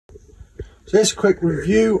So here's a quick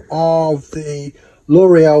review of the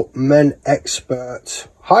L'Oreal Men Expert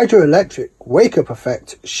Hydra Electric Wake Up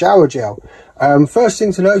Effect Shower Gel. First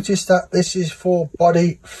thing to notice that this is for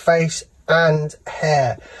body, face and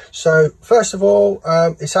hair. So first of all,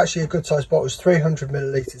 it's actually a good size bottle. It's 300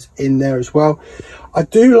 millilitres in there as well. I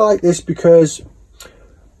do like this because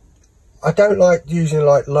I don't like using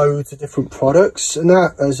like loads of different products, and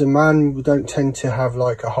that as a man we don't tend to have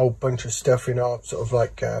like a whole bunch of stuff in our sort of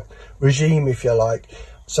like regime, if you like.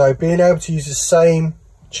 So being able to use the same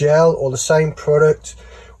gel or the same product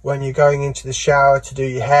when you're going into the shower to do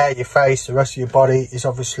your hair, your face, the rest of your body is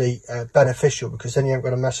obviously beneficial, because then you ain't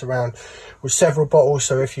got to mess around with several bottles.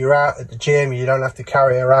 So if you're out at the gym, you don't have to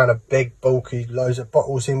carry around a big bulky loads of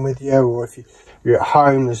bottles in with you, or if you're at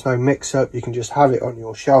home, there's no mix up, you can just have it on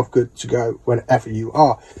your shelf good to go whenever you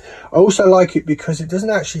are. I also like it because it doesn't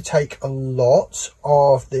actually take a lot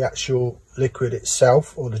of the actual liquid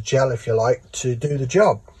itself, or the gel if you like, to do the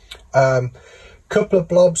job. Couple of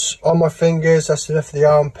blobs on my fingers, that's enough for the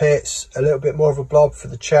armpits, a little bit more of a blob for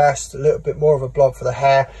the chest, a little bit more of a blob for the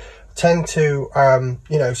hair. I tend to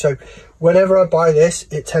you know, so whenever I buy this,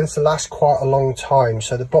 it tends to last quite a long time.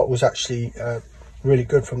 So the bottle's actually really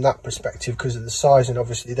good from that perspective because of the size, and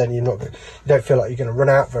obviously then you don't feel like you're going to run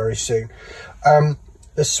out very soon.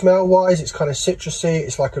 The smell wise, it's kind of citrusy,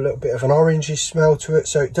 it's like a little bit of an orangey smell to it,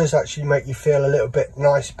 so it does actually make you feel a little bit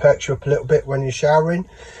nice, perks you up a little bit when you're showering.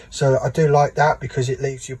 So I do like that because it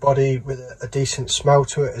leaves your body with a decent smell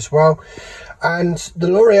to it as well. And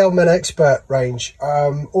the L'Oreal Men Expert range,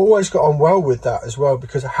 always got on well with that as well,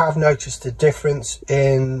 because I have noticed a difference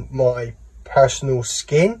in my personal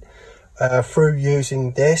skin through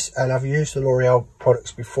using this. And I've used the L'Oreal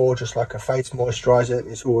products before, just like a face moisturiser.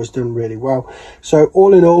 It's always done really well. So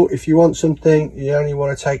all in all, if you want something, you only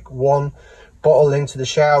want to take one bottle into the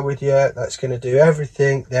shower with you, that's going to do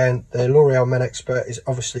everything, then the L'Oreal Men Expert is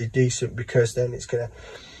obviously decent, because then it's going to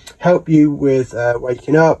help you with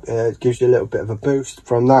waking up. It gives you a little bit of a boost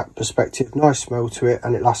from that perspective, nice smell to it,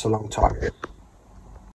 and it lasts a long time.